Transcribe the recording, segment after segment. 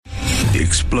The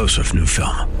explosive new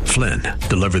film, Flynn,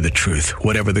 deliver the truth,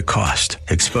 whatever the cost,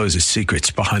 exposes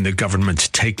secrets behind the government's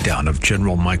takedown of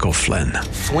General Michael Flynn.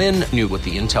 Flynn knew what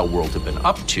the intel world had been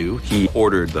up to. He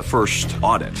ordered the first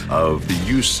audit of the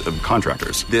use of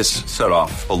contractors. This set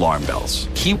off alarm bells.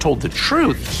 He told the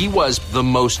truth. He was the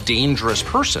most dangerous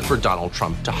person for Donald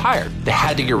Trump to hire. They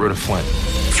had to get rid of Flynn.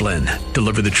 Flynn,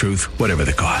 deliver the truth, whatever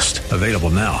the cost. Available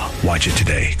now. Watch it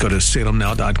today. Go to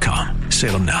salemnow.com.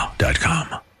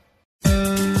 salemnow.com.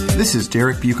 This is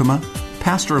Derek Buikema,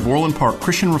 pastor of Orland Park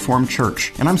Christian Reformed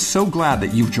Church, and I'm so glad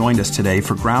that you've joined us today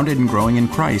for Grounded and Growing in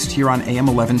Christ here on AM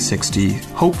 1160,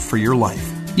 Hope for Your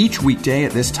Life. Each weekday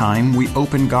at this time, we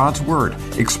open God's Word,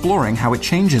 exploring how it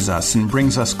changes us and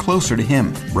brings us closer to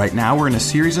Him. Right now, we're in a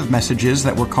series of messages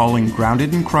that we're calling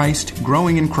Grounded in Christ,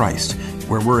 Growing in Christ,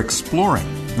 where we're exploring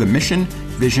the mission,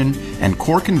 vision, and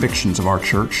core convictions of our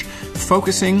church,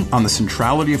 focusing on the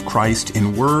centrality of Christ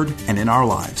in Word and in our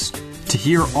lives. To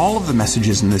hear all of the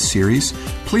messages in this series,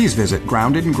 please visit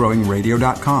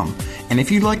groundedandgrowingradio.com. And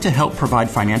if you'd like to help provide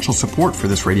financial support for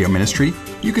this radio ministry,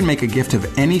 you can make a gift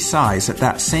of any size at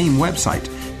that same website,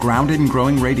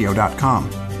 groundedandgrowingradio.com.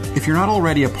 If you're not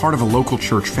already a part of a local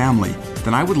church family,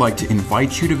 then I would like to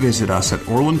invite you to visit us at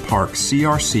Orland Park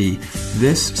CRC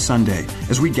this Sunday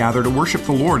as we gather to worship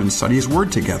the Lord and study His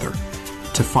Word together.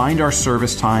 To find our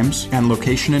service times and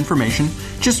location information,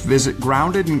 just visit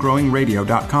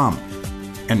groundedandgrowingradio.com.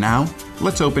 And now,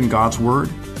 let's open God's Word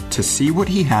to see what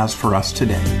He has for us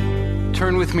today.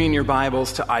 Turn with me in your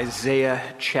Bibles to Isaiah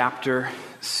chapter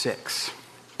 6,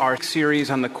 our series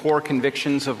on the core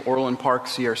convictions of Orland Park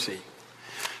CRC.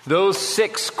 Those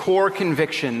 6 core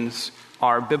convictions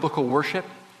are biblical worship,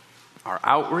 our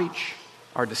outreach,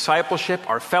 our discipleship,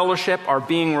 our fellowship, our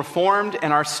being reformed,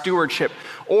 and our stewardship.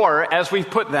 Or, as we've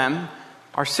put them,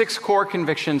 our 6 core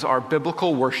convictions are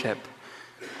biblical worship,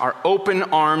 our open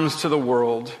arms to the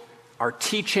world, our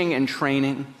teaching and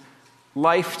training,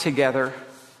 life together,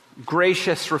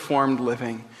 gracious reformed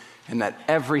living, and that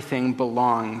everything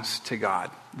belongs to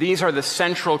God. These are the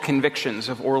central convictions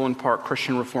of Orland Park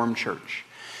Christian Reformed Church.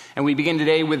 And we begin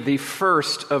today with the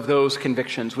first of those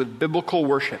convictions, with biblical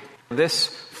worship. This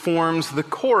forms the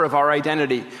core of our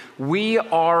identity. We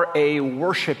are a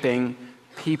worshiping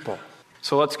people.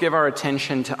 So let's give our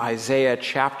attention to Isaiah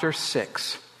chapter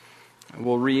 6.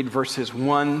 We'll read verses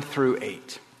 1 through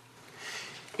 8.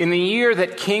 In the year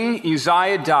that King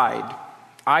Uzziah died,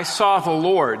 I saw the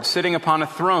Lord sitting upon a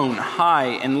throne high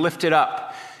and lifted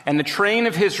up, and the train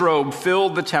of his robe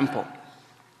filled the temple.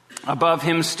 Above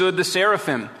him stood the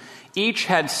seraphim. Each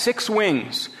had 6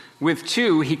 wings. With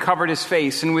 2 he covered his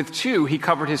face, and with 2 he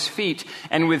covered his feet,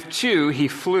 and with 2 he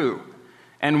flew.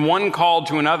 And one called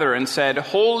to another and said,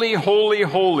 Holy, holy,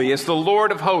 holy is the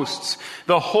Lord of hosts.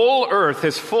 The whole earth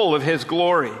is full of his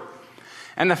glory.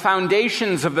 And the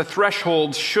foundations of the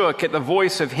thresholds shook at the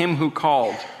voice of him who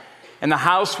called, and the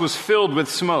house was filled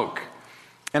with smoke.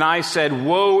 And I said,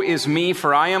 Woe is me,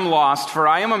 for I am lost, for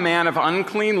I am a man of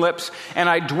unclean lips, and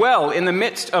I dwell in the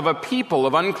midst of a people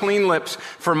of unclean lips,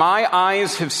 for my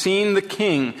eyes have seen the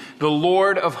King, the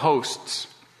Lord of hosts.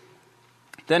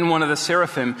 Then one of the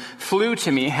seraphim flew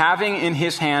to me, having in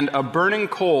his hand a burning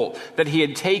coal that he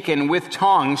had taken with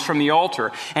tongs from the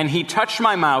altar. And he touched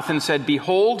my mouth and said,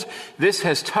 Behold, this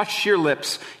has touched your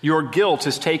lips. Your guilt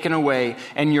is taken away,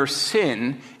 and your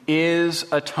sin is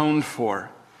atoned for.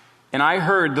 And I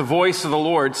heard the voice of the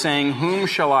Lord saying, Whom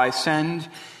shall I send,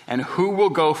 and who will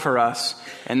go for us?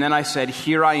 And then I said,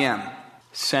 Here I am,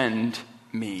 send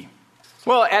me.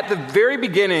 Well, at the very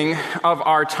beginning of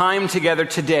our time together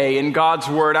today in God's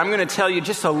Word, I'm going to tell you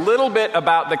just a little bit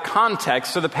about the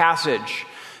context of the passage.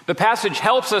 The passage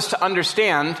helps us to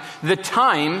understand the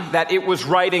time that it was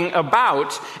writing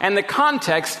about and the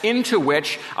context into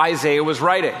which Isaiah was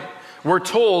writing. We're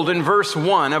told in verse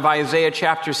 1 of Isaiah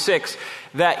chapter 6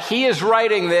 that he is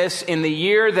writing this in the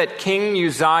year that King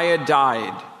Uzziah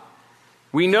died.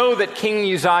 We know that King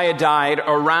Uzziah died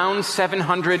around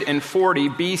 740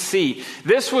 BC.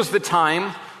 This was the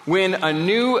time when a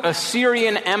new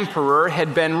Assyrian emperor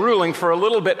had been ruling for a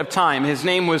little bit of time. His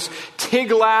name was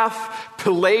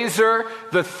Tiglath-Pileser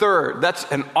III. That's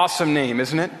an awesome name,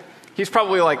 isn't it? He's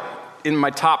probably like in my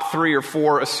top 3 or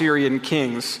 4 Assyrian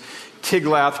kings.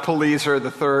 Tiglath-Pileser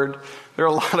III. There are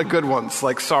a lot of good ones,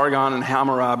 like Sargon and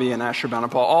Hammurabi and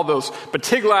Ashurbanipal, all those. But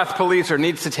Tiglath-Pileser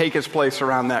needs to take his place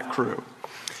around that crew.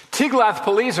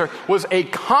 Tiglath-Pileser was a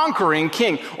conquering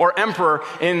king or emperor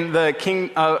in the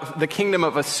kingdom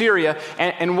of Assyria.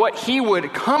 And what he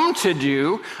would come to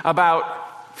do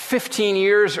about 15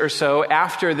 years or so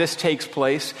after this takes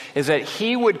place is that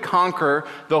he would conquer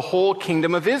the whole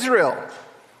kingdom of Israel.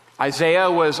 Isaiah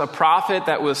was a prophet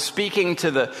that was speaking to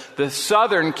the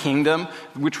southern kingdom,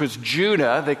 which was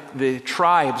Judah, the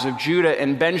tribes of Judah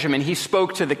and Benjamin. He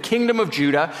spoke to the kingdom of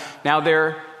Judah. Now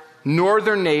their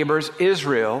northern neighbors,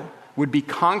 Israel, would be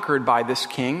conquered by this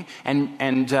king,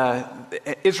 and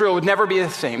Israel would never be the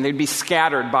same. They'd be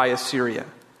scattered by Assyria.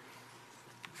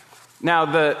 Now,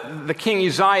 the king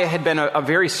Uzziah had been a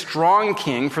very strong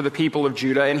king for the people of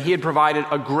Judah, and he had provided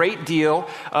a great deal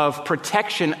of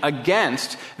protection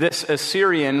against this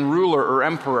Assyrian ruler or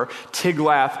emperor,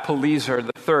 Tiglath-Pileser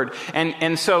III.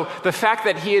 And so the fact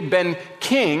that he had been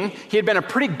king, he had been a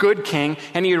pretty good king,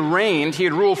 and he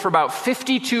had ruled for about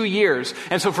 52 years.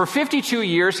 And so for 52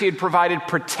 years, he had provided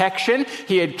protection.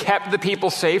 He had kept the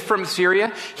people safe from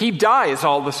Syria. He dies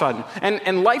all of a sudden.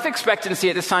 And life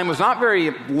expectancy at this time was not very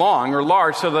long or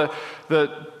large, so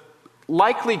the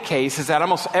likely case is that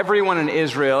almost everyone in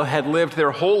Israel had lived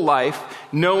their whole life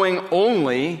knowing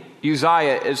only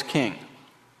Uzziah as king.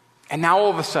 And now all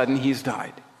of a sudden he's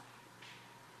died.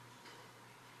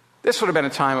 This would have been a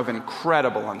time of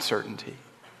incredible uncertainty.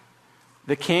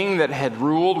 The king that had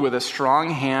ruled with a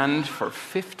strong hand for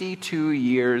 52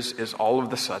 years is all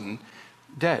of a sudden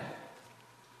dead.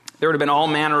 There would have been all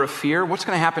manner of fear. What's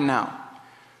going to happen now?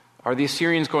 Are the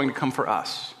Assyrians going to come for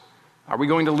us? Are we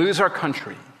going to lose our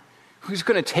country? Who's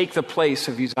going to take the place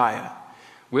of Uzziah?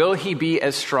 Will he be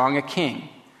as strong a king?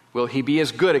 Will he be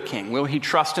as good a king? Will he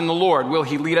trust in the Lord? Will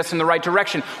he lead us in the right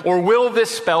direction? Or will this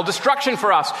spell destruction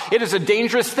for us? It is a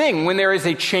dangerous thing when there is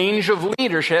a change of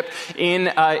leadership in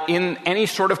any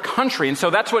sort of country. And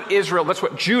so that's what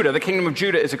Judah, the kingdom of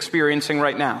Judah, is experiencing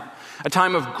right now. A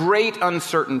time of great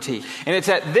uncertainty. And it's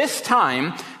at this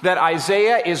time that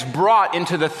Isaiah is brought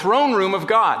into the throne room of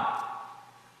God.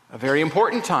 A very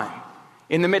important time.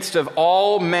 In the midst of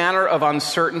all manner of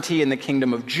uncertainty in the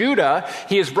kingdom of Judah,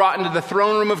 he is brought into the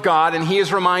throne room of God, and he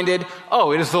is reminded,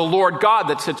 it is the Lord God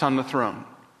that sits on the throne.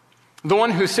 The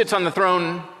one who sits on the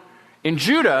throne in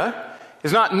Judah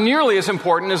is not nearly as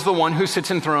important as the one who sits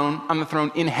on the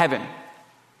throne in heaven.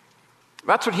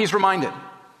 That's what he's reminded.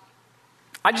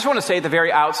 I just want to say at the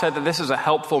very outset that this is a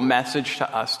helpful message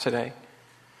to us today.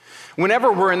 Whenever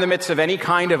we're in the midst of any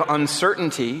kind of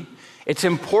uncertainty, it's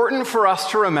important for us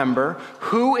to remember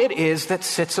who it is that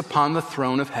sits upon the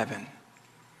throne of heaven.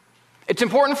 It's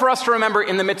important for us to remember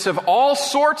in the midst of all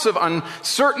sorts of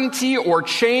uncertainty or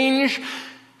change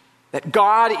that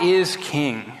God is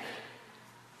King,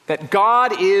 that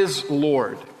God is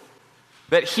Lord,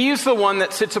 that He's the one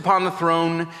that sits upon the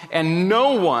throne and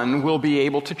no one will be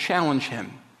able to challenge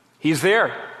Him. He's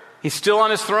there. He's still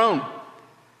on His throne.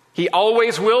 He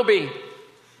always will be.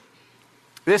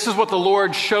 This is what the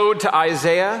Lord showed to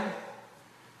Isaiah,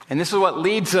 and this is what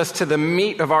leads us to the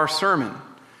meat of our sermon.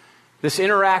 This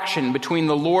interaction between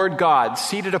the Lord God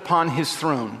seated upon His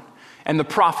throne and the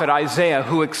prophet Isaiah,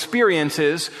 who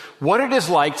experiences what it is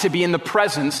like to be in the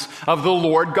presence of the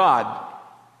Lord God.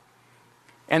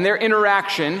 And their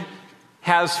interaction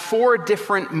has 4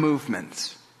 different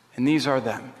movements, and these are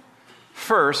them.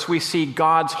 First, we see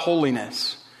God's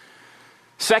holiness.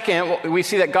 Second, we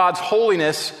see that God's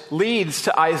holiness leads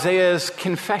to Isaiah's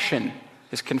confession,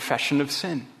 his confession of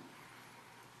sin.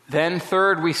 Then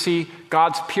third, we see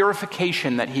God's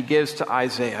purification that he gives to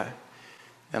Isaiah.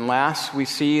 And last, we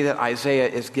see that Isaiah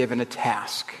is given a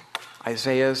task,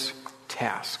 Isaiah's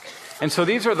task. And so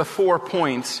these are the 4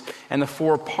 points and the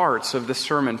 4 parts of the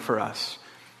sermon for us.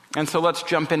 And so let's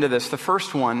jump into this. The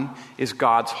first one is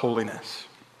God's holiness.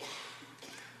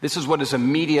 This is what is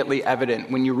immediately evident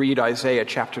when you read Isaiah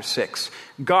chapter 6.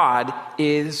 God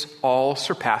is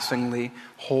all-surpassingly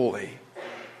holy.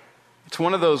 It's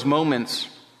one of those moments,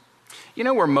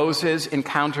 where Moses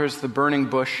encounters the burning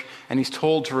bush and he's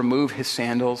told to remove his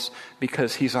sandals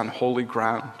because he's on holy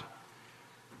ground.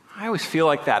 I always feel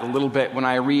like that a little bit when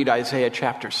I read Isaiah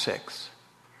chapter 6.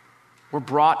 We're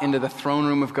brought into the throne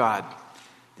room of God.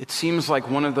 It seems like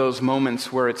one of those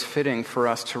moments where it's fitting for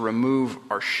us to remove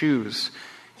our shoes.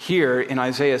 Here in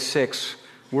Isaiah 6,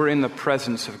 we're in the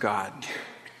presence of God.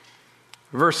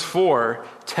 Verse 4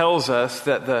 tells us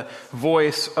that the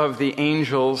voice of the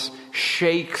angels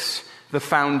shakes the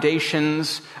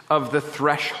foundations of the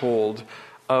threshold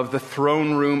of the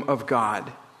throne room of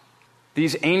God.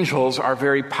 These angels are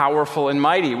very powerful and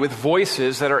mighty, with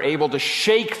voices that are able to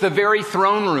shake the very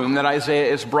throne room that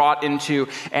Isaiah is brought into,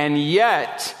 and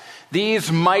yet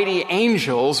these mighty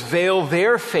angels veil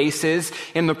their faces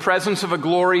in the presence of a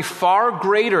glory far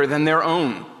greater than their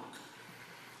own,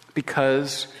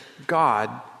 because God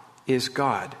is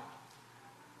God.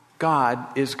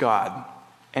 God is God,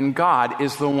 and God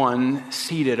is the one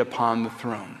seated upon the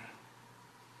throne.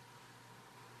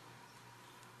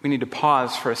 We need to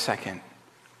pause for a second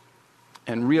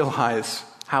and realize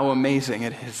how amazing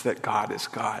it is that God is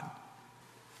God.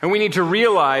 And we need to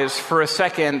realize for a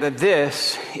second that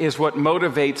this is what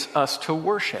motivates us to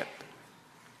worship.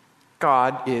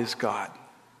 God is God.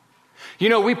 You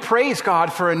know, we praise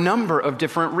God for a number of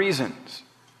different reasons.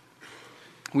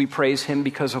 We praise him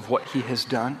because of what he has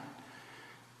done.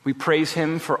 We praise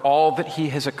him for all that he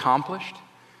has accomplished.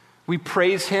 We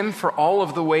praise him for all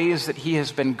of the ways that he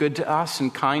has been good to us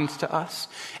and kind to us.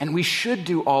 And we should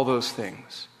do all those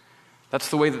things. That's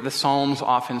the way that the Psalms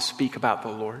often speak about the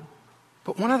Lord.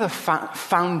 But one of the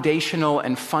foundational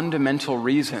and fundamental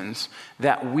reasons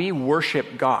that we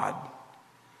worship God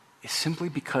is simply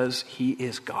because he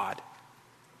is God.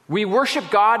 We worship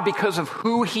God because of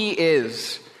who he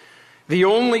is, the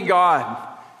only God,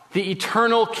 the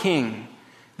eternal King,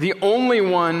 the only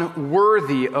one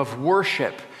worthy of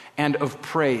worship and of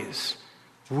praise.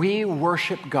 We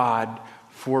worship God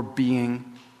for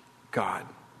being God.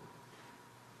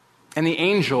 And the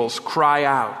angels cry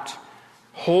out,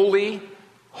 "Holy,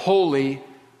 holy,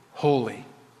 holy."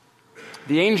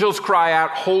 The angels cry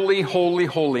out, "Holy, holy,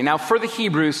 holy." Now, for the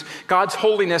Hebrews, God's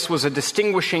holiness was a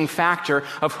distinguishing factor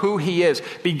of who he is.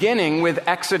 Beginning with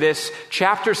Exodus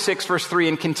chapter 6, verse 3,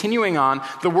 and continuing on,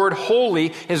 the word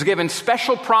holy is given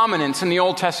special prominence in the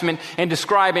Old Testament in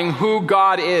describing who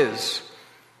God is.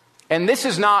 And this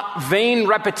is not vain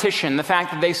repetition, the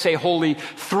fact that they say holy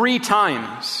 3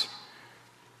 times.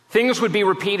 Things would be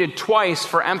repeated twice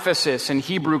for emphasis in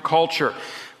Hebrew culture.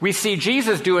 We see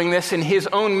Jesus doing this in his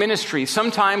own ministry.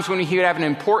 Sometimes when he would have an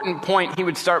important point, he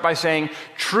would start by saying,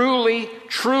 "Truly,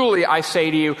 truly, I say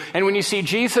to you." And when you see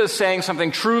Jesus saying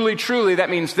something truly, truly,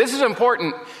 that means this is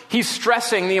important. He's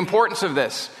stressing the importance of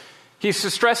this. He's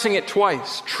stressing it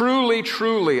twice. "Truly,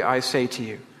 truly, I say to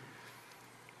you."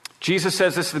 Jesus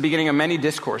says this at the beginning of many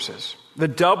discourses. The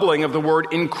doubling of the word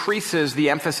increases the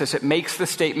emphasis. It makes the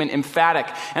statement emphatic.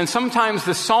 And sometimes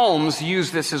the Psalms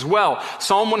use this as well.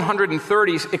 Psalm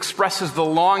 130 expresses the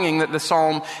longing that the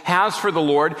Psalm has for the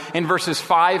Lord. In verses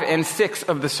 5 and 6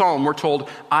 of the Psalm, we're told,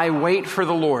 "I wait for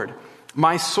the Lord.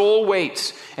 My soul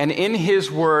waits, and in his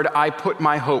word I put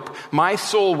my hope. My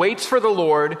soul waits for the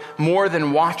Lord more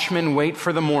than watchmen wait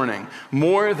for the morning."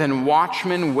 More than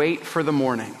watchmen wait for the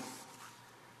morning.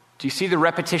 Do you see the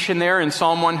repetition there in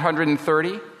Psalm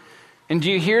 130? And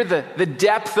do you hear the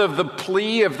depth of the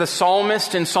plea of the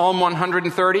psalmist in Psalm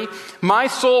 130? My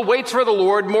soul waits for the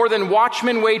Lord more than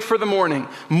watchmen wait for the morning.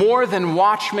 More than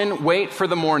watchmen wait for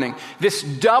the morning. This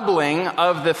doubling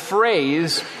of the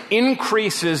phrase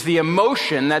increases the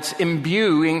emotion that's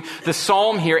imbuing the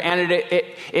psalm here, and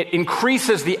it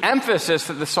increases the emphasis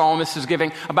that the psalmist is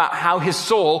giving about how his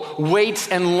soul waits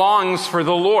and longs for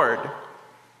the Lord.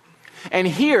 And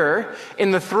here, in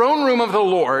the throne room of the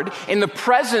Lord, in the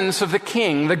presence of the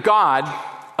King, the God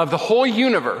of the whole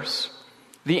universe,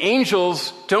 the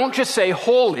angels don't just say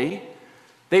holy.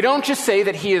 They don't just say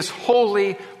that he is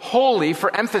holy, holy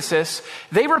for emphasis.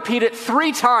 They repeat it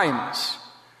 3 times.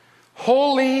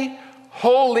 Holy,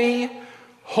 holy,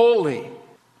 holy.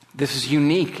 This is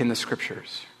unique in the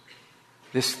scriptures.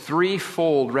 This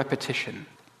 3-fold repetition.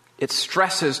 It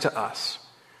stresses to us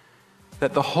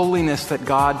that the holiness that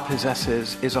God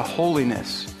possesses is a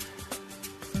holiness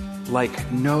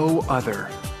like no other.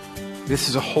 This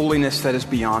is a holiness that is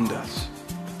beyond us.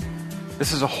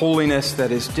 This is a holiness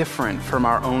that is different from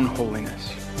our own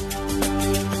holiness.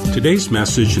 Today's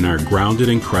message in our Grounded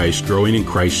in Christ, Growing in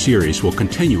Christ series will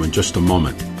continue in just a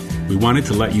moment. We wanted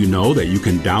to let you know that you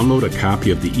can download a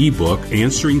copy of the ebook,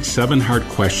 Answering 7 Hard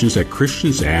Questions That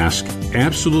Christians Ask,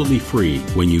 absolutely free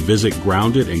when you visit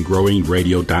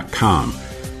groundedandgrowingradio.com.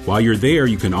 While you're there,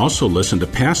 you can also listen to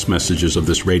past messages of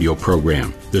this radio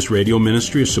program. This radio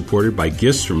ministry is supported by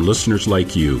gifts from listeners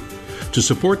like you. To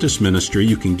support this ministry,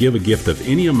 you can give a gift of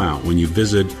any amount when you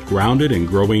visit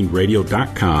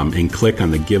groundedandgrowingradio.com and click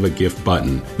on the Give a Gift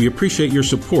button. We appreciate your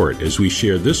support as we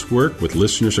share this work with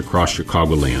listeners across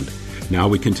Chicagoland. Now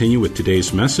we continue with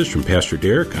today's message from Pastor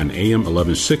Derek on AM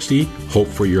 1160, Hope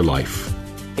for Your Life.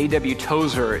 A.W.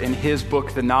 Tozer, in his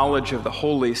book, The Knowledge of the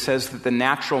Holy, says that the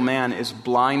natural man is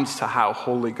blind to how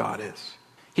holy God is.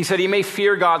 He said he may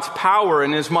fear God's power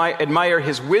and admire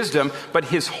his wisdom, but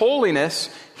his holiness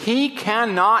he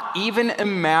cannot even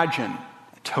imagine.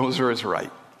 Tozer is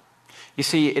right. You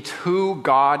see, it's who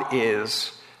God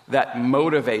is that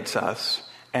motivates us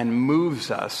and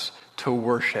moves us to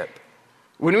worship.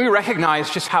 When we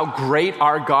recognize just how great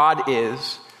our God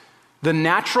is, the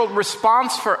natural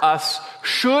response for us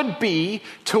should be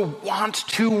to want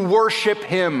to worship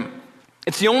him.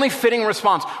 It's the only fitting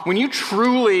response. When you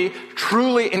truly,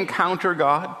 truly encounter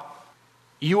God,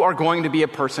 you are going to be a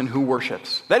person who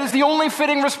worships. That is the only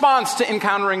fitting response to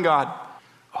encountering God.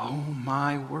 Oh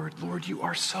my word, Lord, you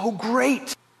are so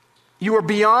great. You are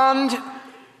beyond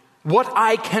what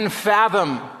I can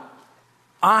fathom.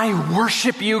 I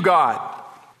worship you, God.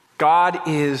 God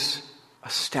is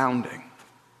astounding.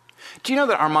 Do you know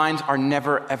that our minds are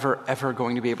never, ever, ever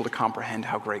going to be able to comprehend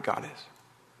how great God is?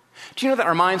 Do you know that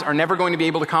our minds are never going to be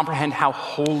able to comprehend how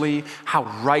holy, how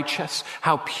righteous,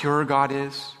 how pure God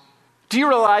is? Do you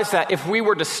realize that if we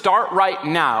were to start right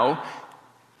now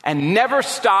and never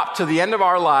stop to the end of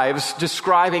our lives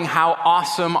describing how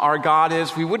awesome our God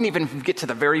is, we wouldn't even get to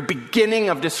the very beginning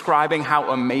of describing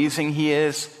how amazing he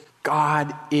is?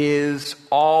 God is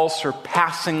all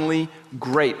surpassingly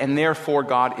great, and therefore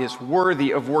God is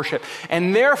worthy of worship.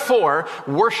 And therefore,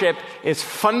 worship is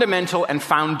fundamental and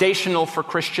foundational for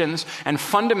Christians and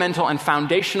fundamental and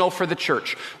foundational for the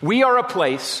church. We are a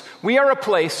place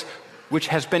which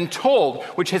has been told,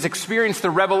 which has experienced the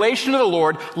revelation of the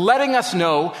Lord, letting us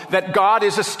know that God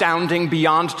is astounding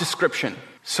beyond description.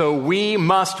 So we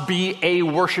must be a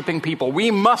worshiping people. We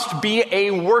must be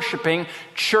a worshiping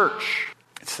church.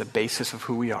 It's the basis of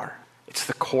who we are. It's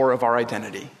the core of our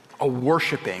identity. A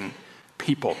worshiping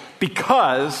people.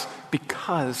 Because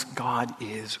God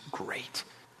is great.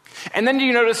 And then do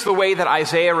you notice the way that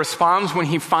Isaiah responds when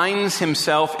he finds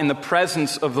himself in the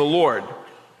presence of the Lord?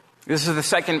 This is the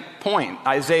second point,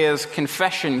 Isaiah's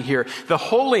confession here. The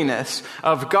holiness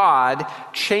of God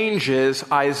changes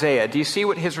Isaiah. Do you see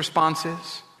what his response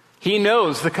is? He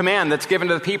knows the command that's given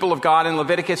to the people of God in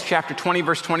Leviticus chapter 20,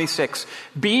 verse 26.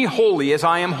 Be holy as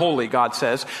I am holy, God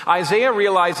says. Isaiah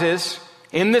realizes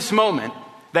in this moment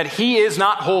that he is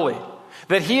not holy.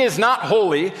 That he is not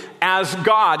holy as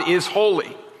God is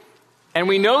holy. And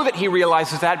we know that he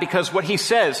realizes that because what he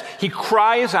says, he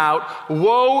cries out,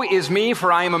 "Woe is me,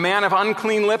 for I am a man of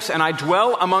unclean lips, and I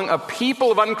dwell among a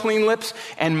people of unclean lips,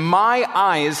 and my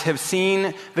eyes have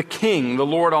seen the King, the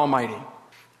Lord Almighty."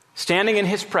 Standing in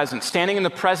his presence, standing in the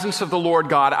presence of the Lord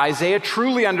God, Isaiah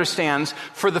truly understands,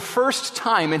 for the first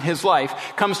time in his life,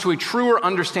 comes to a truer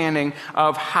understanding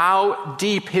of how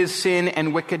deep his sin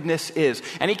and wickedness is.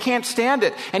 And he can't stand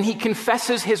it. And he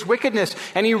confesses his wickedness.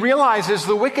 And he realizes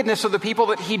the wickedness of the people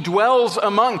that he dwells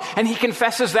among. And he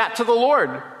confesses that to the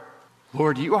Lord.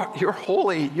 Lord, you're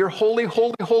holy. You're holy,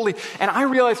 holy, holy. And I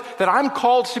realize that I'm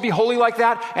called to be holy like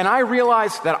that. And I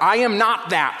realize that I am not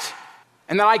that.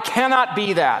 And that I cannot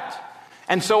be that.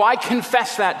 And so I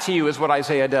confess that to you is what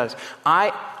Isaiah does.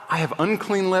 I have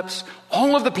unclean lips.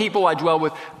 All of the people I dwell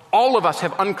with, all of us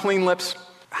have unclean lips.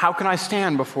 How can I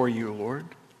stand before you, Lord?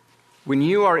 When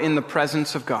you are in the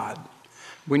presence of God,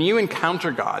 when you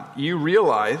encounter God, you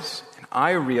realize, and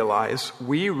I realize,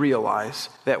 we realize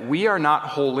that we are not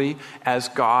holy as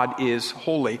God is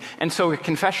holy. And so a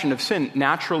confession of sin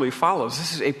naturally follows.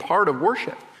 This is a part of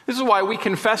worship. This is why we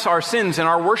confess our sins in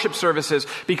our worship services,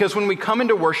 because when we come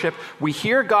into worship, we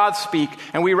hear God speak,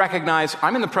 and we recognize,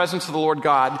 I'm in the presence of the Lord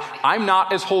God. I'm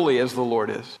not as holy as the Lord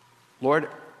is. Lord,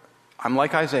 I'm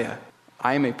like Isaiah.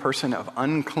 I am a person of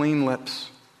unclean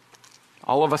lips.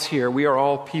 All of us here, we are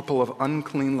all people of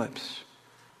unclean lips.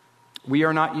 We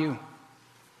are not you,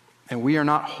 and we are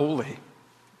not holy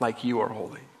like you are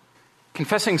holy.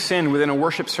 Confessing sin within a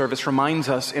worship service reminds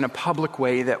us in a public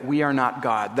way that we are not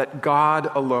God, that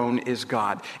God alone is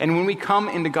God. And when we come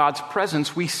into God's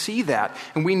presence, we see that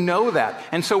and we know that.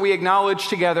 And so we acknowledge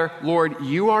together, Lord,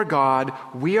 you are God,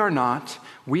 we are not.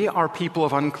 We are people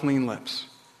of unclean lips.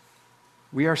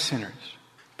 We are sinners.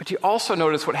 But you also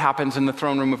notice what happens in the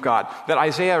throne room of God, that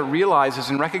Isaiah realizes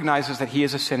and recognizes that he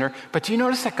is a sinner. But do you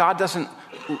notice that God doesn't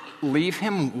leave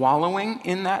him wallowing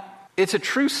in that? It's a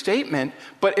true statement,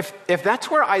 but if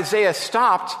that's where Isaiah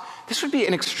stopped, this would be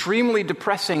an extremely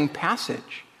depressing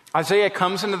passage. Isaiah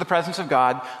comes into the presence of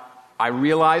God. I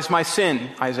realize my sin,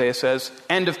 Isaiah says.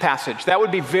 End of passage. That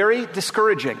would be very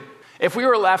discouraging. If we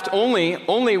were left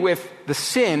only with the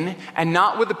sin and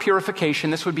not with the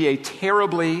purification, this would be a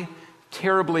terribly,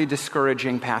 terribly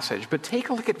discouraging passage. But take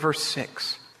a look at verse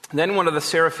 6. Then one of the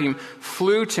seraphim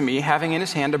flew to me, having in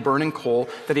his hand a burning coal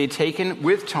that he had taken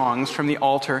with tongs from the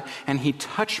altar, and he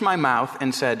touched my mouth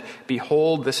and said,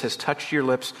 "Behold, this has touched your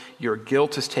lips. Your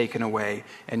guilt is taken away,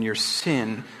 and your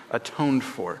sin atoned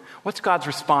for." What's God's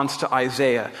response to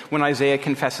Isaiah when Isaiah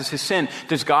confesses his sin?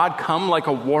 Does God come like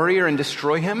a warrior and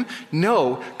destroy him?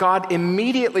 No, God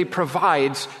immediately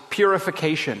provides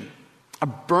purification. A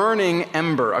burning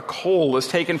ember, a coal, is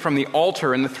taken from the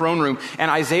altar in the throne room, and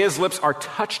Isaiah's lips are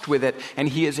touched with it, and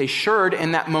he is assured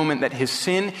in that moment that his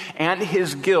sin and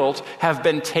his guilt have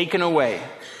been taken away.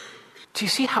 Do you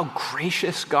see how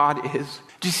gracious God is?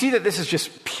 Do you see that this is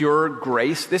just pure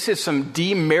grace? This is some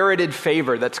demerited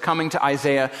favor that's coming to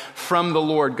Isaiah from the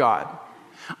Lord God.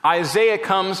 Isaiah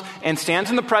comes and stands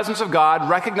in the presence of God,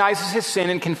 recognizes his sin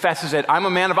and confesses it. I'm a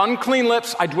man of unclean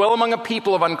lips. I dwell among a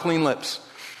people of unclean lips.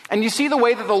 And you see the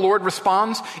way that the Lord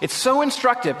responds? It's so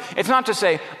instructive. It's not to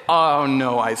say, oh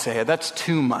no, Isaiah, that's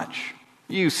too much.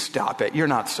 You stop it. You're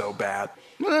not so bad.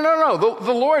 No.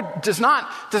 The Lord does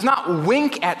not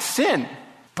wink at sin,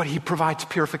 but he provides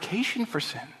purification for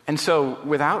sin. And so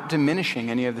without diminishing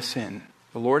any of the sin,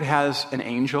 the Lord has an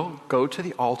angel go to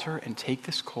the altar and take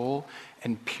this coal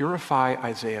and purify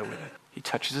Isaiah with it. He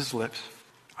touches his lips.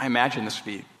 I imagine this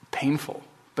would be painful.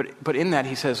 But in that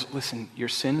he says, listen, your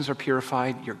sins are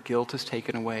purified, your guilt is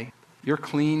taken away. You're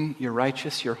clean, you're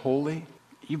righteous, you're holy.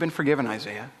 You've been forgiven,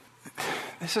 Isaiah.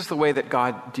 This is the way that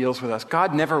God deals with us.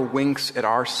 God never winks at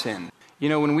our sin. You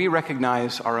know, when we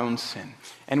recognize our own sin,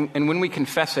 and when we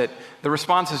confess it, the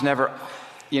response is never,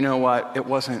 you know what, it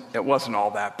wasn't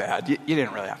all that bad. You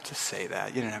didn't really have to say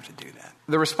that. You didn't have to do that.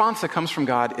 The response that comes from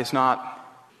God is not,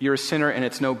 you're a sinner and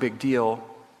it's no big deal.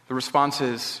 The response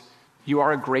is, you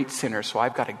are a great sinner, so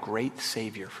I've got a great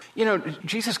Savior. You know,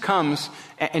 Jesus comes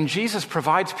and Jesus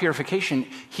provides purification.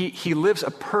 He lives a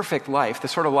perfect life, the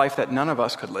sort of life that none of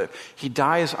us could live. He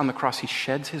dies on the cross. He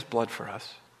sheds his blood for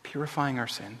us, purifying our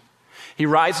sin. He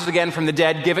rises again from the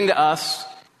dead, giving to us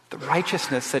the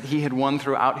righteousness that he had won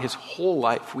throughout his whole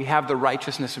life. We have the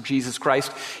righteousness of Jesus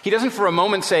Christ. He doesn't for a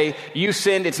moment say, you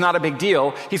sinned, it's not a big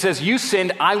deal. He says, you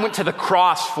sinned, I went to the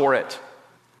cross for it.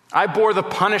 I bore the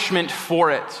punishment for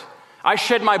it. I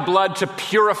shed my blood to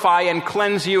purify and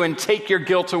cleanse you and take your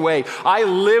guilt away. I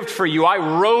lived for you. I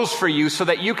rose for you so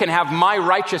that you can have my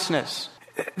righteousness.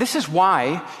 This is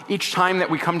why each time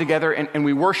that we come together and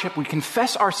we worship, we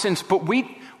confess our sins, but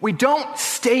we don't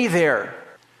stay there.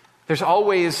 There's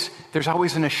always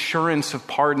an assurance of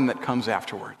pardon that comes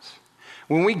afterwards.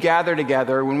 When we gather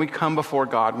together, when we come before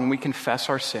God, when we confess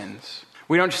our sins,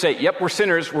 we don't just say, yep, we're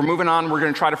sinners, we're moving on, we're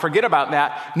going to try to forget about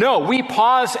that. No, we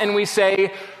pause and we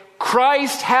say,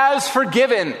 Christ has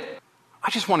forgiven. I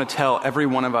just want to tell every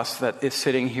one of us that is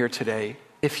sitting here today,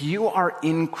 if you are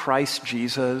in Christ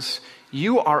Jesus,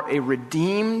 you are a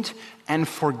redeemed and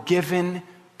forgiven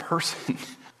person.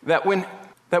 That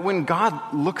when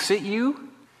God looks at you,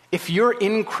 if you're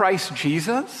in Christ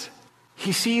Jesus,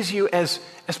 he sees you as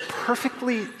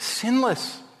perfectly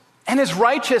sinless and as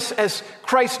righteous as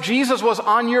Christ Jesus was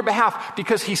on your behalf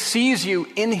because he sees you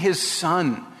in his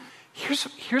Son.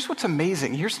 Here's what's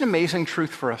amazing. Here's an amazing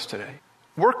truth for us today.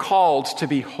 We're called to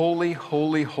be holy,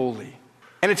 holy, holy.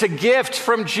 And it's a gift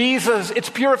from Jesus. It's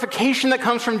purification that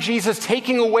comes from Jesus,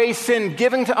 taking away sin,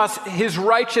 giving to us his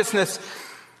righteousness.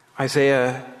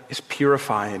 Isaiah is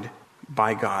purified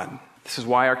by God. This is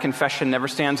why our confession never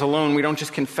stands alone. We don't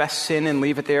just confess sin and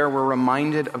leave it there. We're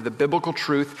reminded of the biblical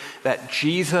truth that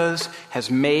Jesus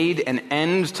has made an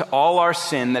end to all our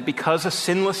sin, that because a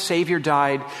sinless Savior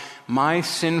died, my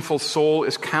sinful soul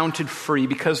is counted free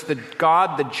because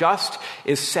God, the just,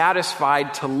 is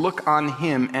satisfied to look on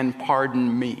him and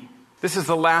pardon me. This is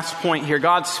the last point here.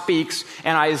 God speaks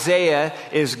and Isaiah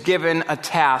is given a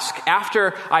task.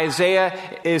 After Isaiah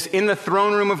is in the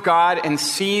throne room of God and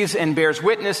sees and bears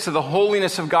witness to the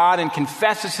holiness of God and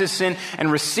confesses his sin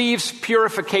and receives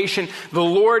purification, the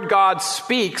Lord God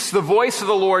speaks. The voice of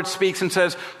the Lord speaks and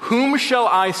says, whom shall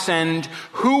I send?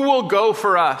 Who will go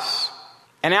for us?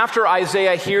 And after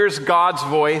Isaiah hears God's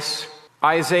voice,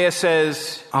 Isaiah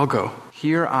says, I'll go.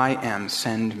 Here I am,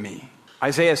 send me.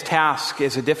 Isaiah's task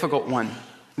is a difficult one.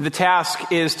 The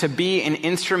task is to be an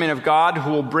instrument of God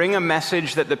who will bring a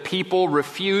message that the people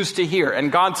refuse to hear.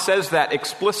 And God says that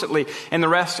explicitly in the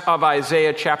rest of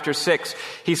Isaiah chapter 6.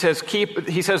 He says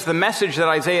the message that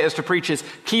Isaiah is to preach is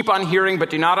keep on hearing but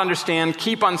do not understand,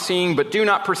 keep on seeing but do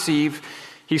not perceive.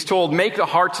 He's told, make the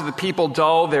hearts of the people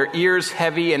dull, their ears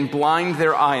heavy, and blind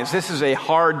their eyes. This is a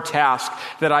hard task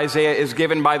that Isaiah is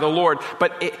given by the Lord.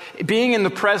 But being in the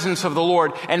presence of the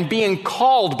Lord and being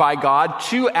called by God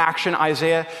to action,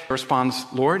 Isaiah responds,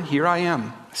 Lord, here I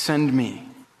am, send me.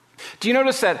 Do you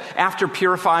notice that after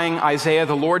purifying Isaiah,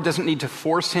 the Lord doesn't need to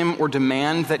force him or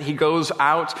demand that he goes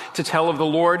out to tell of the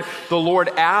Lord? The Lord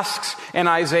asks, and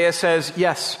Isaiah says,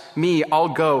 yes, me, I'll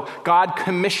go. God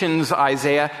commissions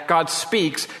Isaiah. God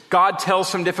speaks. God tells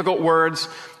some difficult words.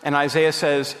 And Isaiah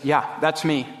says, yeah, that's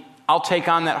me. I'll take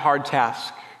on that hard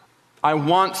task. I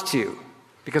want to,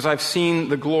 because I've seen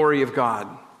the glory of God.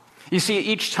 You see,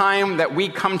 each time that we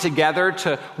come together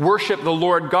to worship the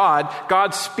Lord God,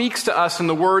 God speaks to us in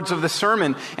the words of the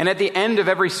sermon. And at the end of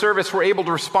every service, we're able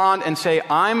to respond and say,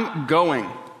 I'm going.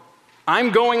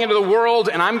 I'm going into the world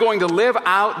and I'm going to live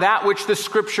out that which the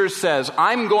Scripture says.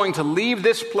 I'm going to leave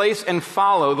this place and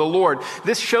follow the Lord.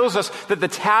 This shows us that the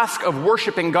task of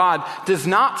worshiping God does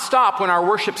not stop when our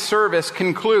worship service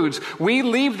concludes. We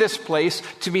leave this place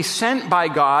to be sent by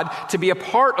God, to be a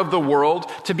part of the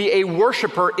world, to be a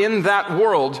worshiper in that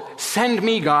world. Send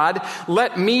me, God.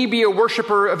 Let me be a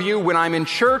worshiper of you when I'm in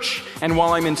church and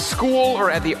while I'm in school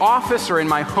or at the office or in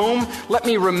my home. Let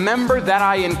me remember that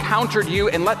I encountered you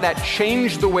and let that change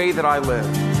the way that I live.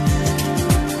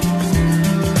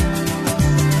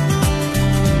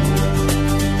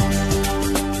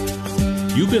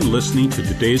 You've been listening to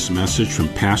today's message from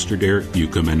Pastor Derek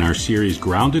Bucum in our series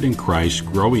Grounded in Christ,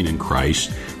 Growing in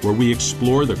Christ, where we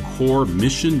explore the core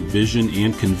mission, vision,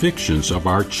 and convictions of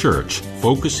our church,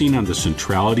 focusing on the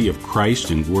centrality of Christ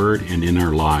in Word and in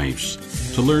our lives.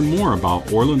 To learn more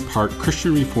about Orland Park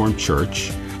Christian Reformed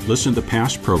Church, listen to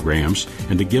past programs,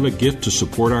 and to give a gift to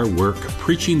support our work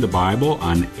preaching the Bible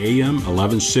on AM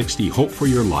 1160 Hope for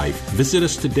Your Life, visit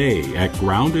us today at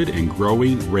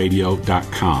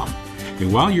groundedandgrowingradio.com.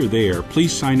 And while you're there,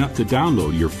 please sign up to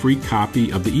download your free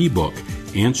copy of the ebook,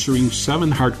 Answering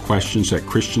 7 Hard Questions That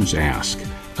Christians Ask.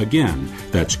 Again,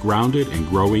 that's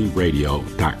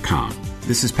groundedandgrowingradio.com.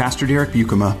 This is Pastor Derek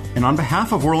Bucuma, and on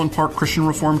behalf of Orland Park Christian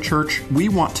Reformed Church, we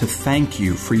want to thank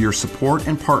you for your support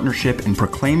and partnership in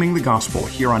proclaiming the gospel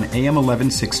here on AM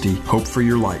 1160, Hope for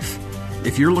Your Life.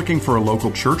 If you're looking for a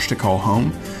local church to call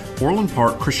home, Orland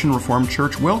Park Christian Reformed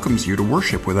Church welcomes you to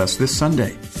worship with us this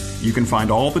Sunday. You can find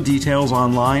all the details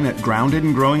online at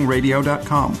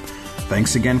groundedandgrowingradio.com.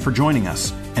 Thanks again for joining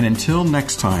us, and until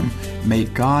next time, may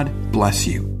God bless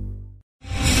you.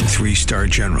 3-star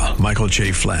General Michael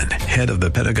J. Flynn, head of the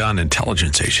Pentagon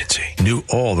Intelligence Agency, knew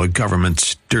all the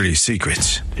government's dirty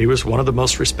secrets. He was one of the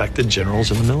most respected generals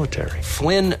in the military.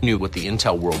 Flynn knew what the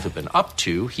intel world had been up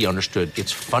to. He understood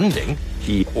its funding.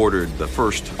 He ordered the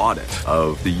first audit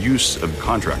of the use of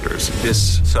contractors.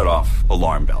 This set off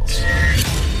alarm bells.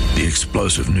 The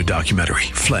explosive new documentary,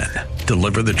 Flynn,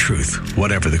 Deliver the Truth,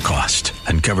 Whatever the Cost,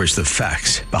 uncovers the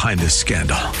facts behind this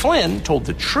scandal. Flynn told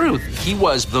the truth. He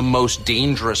was the most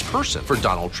dangerous person for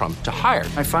Donald Trump to hire.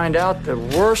 I find out the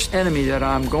worst enemy that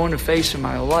I'm going to face in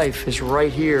my life is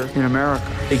right here in America.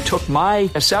 They took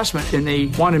my assessment and they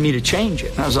wanted me to change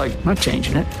it. And I was like, I'm not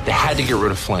changing it. They had to get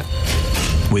rid of Flynn.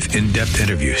 With in-depth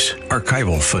interviews,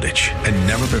 archival footage, and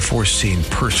never-before-seen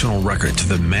personal records of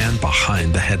the man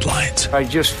behind the headlines. I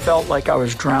just felt like I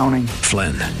was drowning.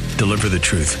 Flynn, Deliver the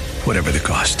Truth, Whatever the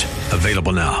Cost.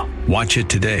 Available now. Watch it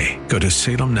today. Go to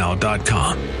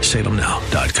salemnow.com.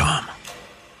 salemnow.com.